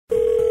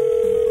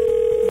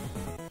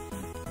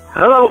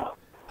Hello.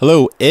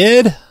 Hello,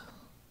 Ed?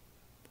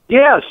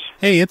 Yes.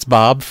 Hey, it's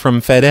Bob from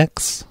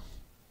FedEx.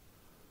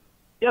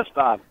 Yes,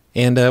 Bob.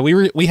 And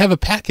we have a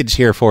package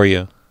here for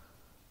you.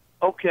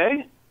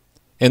 Okay.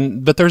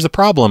 But there's a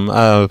problem.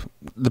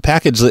 The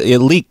package, it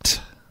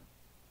leaked.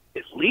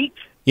 It leaked?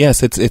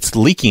 Yes, it's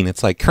leaking.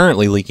 It's like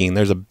currently leaking.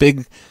 There's a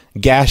big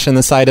gash in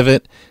the side of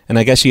it, and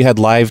I guess you had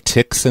live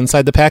ticks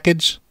inside the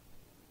package.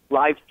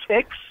 Live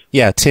ticks?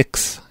 Yeah,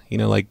 ticks. You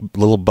know, like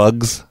little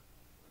bugs.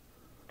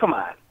 Come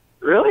on.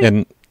 Really?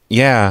 And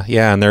yeah,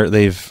 and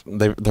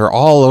they're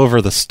all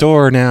over the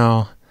store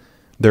now.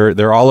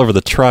 They're all over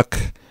the truck.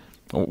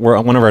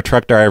 One of our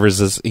truck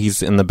drivers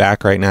he's in the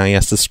back right now. He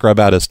has to scrub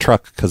out his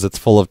truck because it's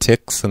full of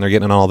ticks, and they're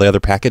getting in all the other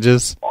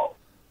packages.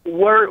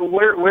 Where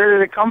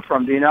did it come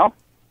from? Do you know?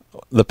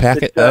 The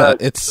packet.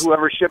 It's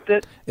whoever shipped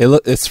it.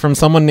 It's from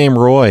someone named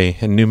Roy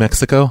in New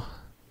Mexico.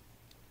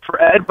 For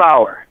Ed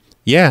Bauer.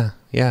 Yeah,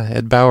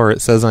 Ed Bauer.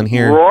 It says on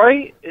here.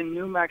 Roy in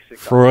New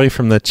Mexico. Roy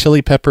from the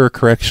Chili Pepper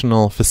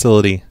Correctional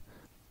Facility.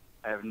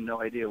 I have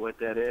no idea what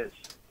that is.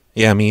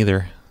 Yeah, me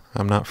either.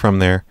 I'm not from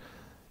there.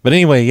 But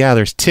anyway, yeah,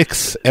 there's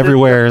ticks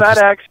everywhere. It's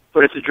FedEx,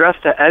 but it's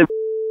addressed to Ed.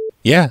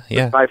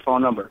 Yeah. By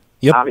phone number.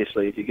 Yep.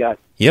 Obviously, if you got.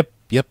 Yep,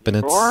 and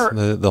it's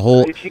the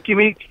whole. If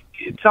you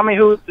tell me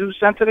who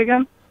sent it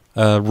again.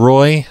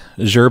 Roy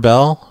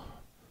Gerbel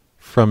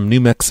from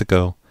New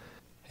Mexico,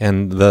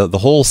 and the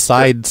whole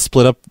side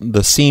split up.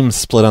 The seam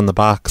split on the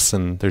box,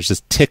 and there's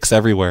just ticks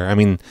everywhere. I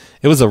mean,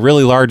 it was a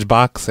really large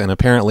box, and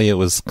apparently it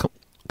was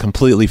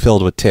completely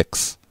filled with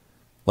ticks.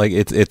 Like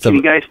it's. Can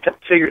you guys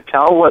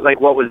tell what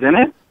was in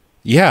it?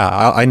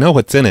 Yeah, I know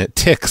what's in it.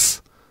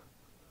 Ticks.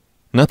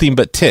 Nothing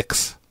but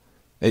ticks.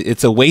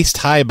 It's a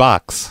waist-high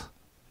box.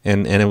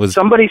 And it was...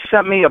 Somebody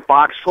sent me a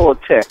box full of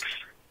ticks.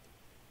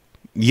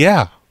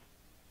 Yeah.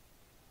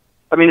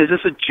 I mean, is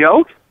this a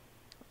joke?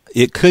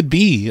 It could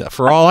be.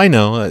 For all I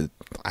know,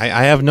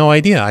 I have no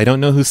idea. I don't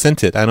know who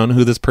sent it. I don't know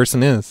who this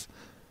person is.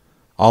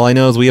 All I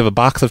know is we have a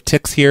box of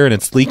ticks here, and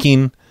it's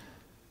leaking,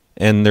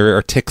 and there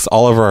are ticks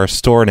all over our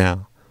store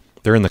now.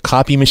 They're in the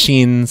copy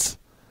machines.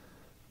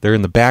 They're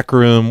in the back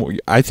room.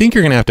 I think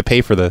you're going to have to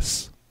pay for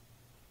this.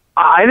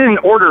 I didn't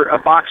order a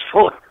box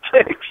full of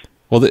ticks.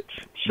 Well,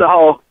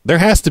 so there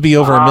has to be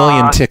over 1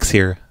 million ticks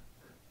here,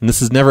 and this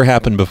has never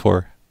happened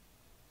before.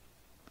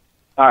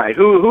 All right,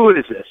 who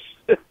is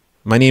this?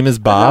 My name is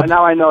Bob.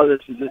 Now I know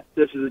this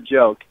is a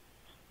joke.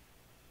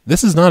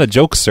 This is not a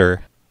joke,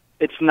 sir.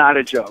 It's not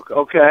a joke.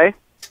 Okay.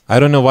 I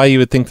don't know why you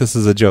would think this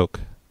is a joke.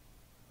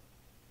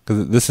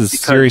 Because this is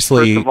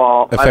seriously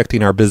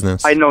affecting our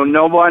business. I know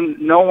no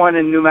one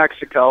in New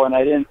Mexico, and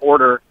I didn't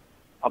order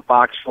a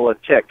box full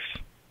of ticks.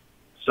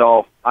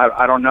 So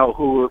I don't know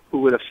who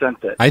would have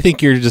sent it. I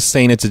think you're just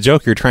saying it's a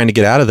joke. You're trying to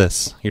get out of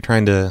this. You're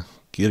trying to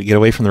get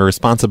away from the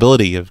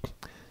responsibility of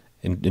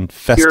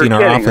infesting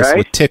our office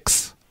with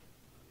ticks.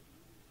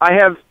 I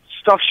have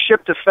stuff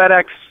shipped to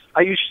FedEx.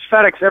 I use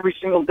FedEx every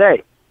single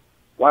day.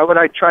 Why would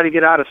I try to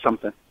get out of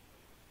something?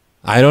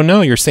 I don't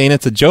know. You're saying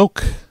it's a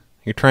joke.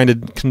 You're trying to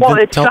convince... Well,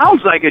 it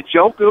sounds like a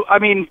joke. I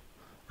mean,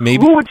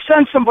 maybe, who would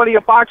send somebody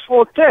a box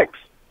full of ticks?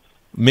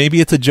 Maybe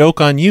it's a joke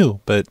on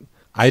you, but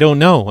I don't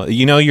know.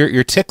 You know,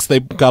 your ticks, they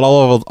got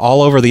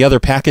all over the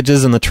other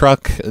packages in the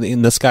truck.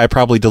 And this guy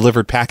probably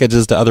delivered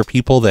packages to other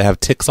people that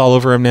have ticks all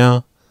over him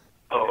now.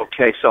 Oh,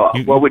 okay, so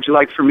what would you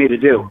like for me to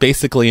do?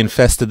 Basically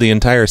infested the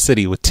entire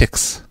city with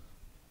ticks.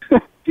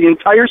 The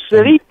entire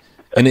city?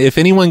 And if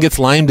anyone gets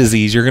Lyme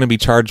disease, you're going to be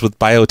charged with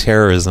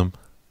bioterrorism.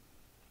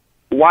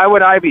 Why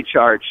would I be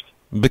charged?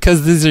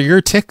 Because these are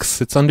your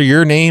ticks. It's under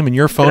your name and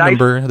your phone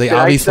number. They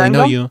obviously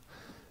know you.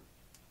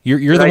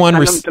 You're the one.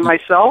 Send them to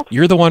myself?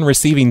 You're the one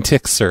receiving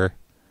ticks, sir.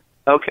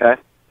 Okay.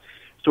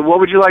 So what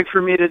would you like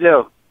for me to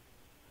do?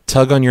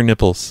 Tug on your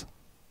nipples.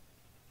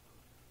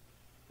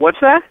 What's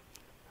that?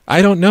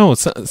 I don't know.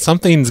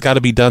 Something's got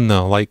to be done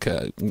though. Like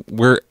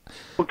we're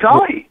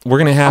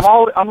gonna have.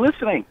 I'm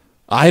listening.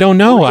 I don't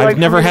know. I've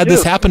never had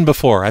this happen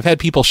before. I've had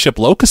people ship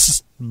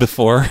locusts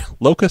before,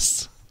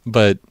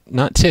 but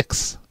not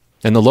ticks.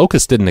 And the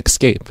locust didn't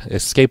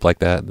escape like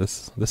that.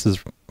 This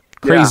is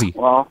crazy.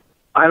 Yeah, well,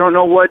 I don't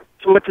know what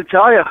to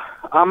tell you.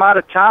 I'm out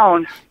of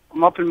town.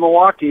 I'm up in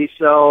Milwaukee,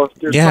 so if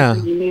there's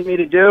something you need me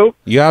to do...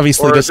 You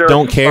obviously just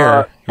don't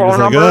care. You're just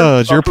like, oh,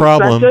 it's your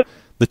problem.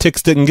 The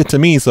ticks didn't get to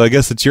me, so I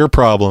guess it's your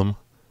problem.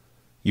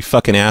 You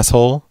fucking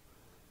asshole.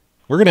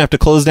 We're going to have to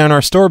close down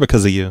our store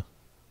because of you.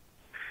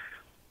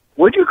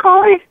 What'd you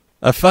call me?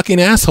 A fucking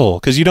asshole,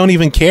 because you don't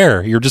even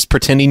care. You're just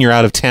pretending you're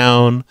out of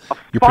town.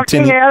 You're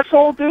fucking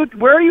asshole, dude.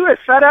 Where are you at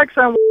FedEx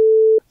on?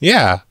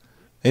 Yeah,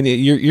 and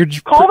you're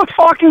call the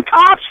fucking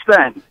cops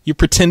then. You're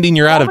pretending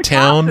you're out of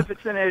town. If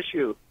it's an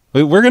issue,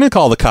 we're gonna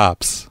call the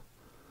cops.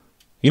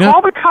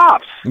 Call the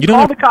cops.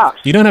 Call the cops.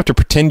 You don't have to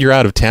pretend you're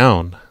out of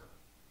town,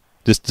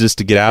 just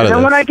to get out of this.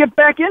 And then when I get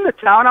back into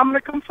town, I'm gonna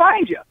come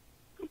find you.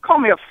 Don't call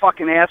me a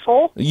fucking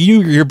asshole.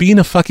 You're being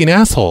a fucking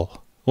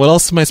asshole. What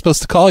else am I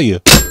supposed to call you?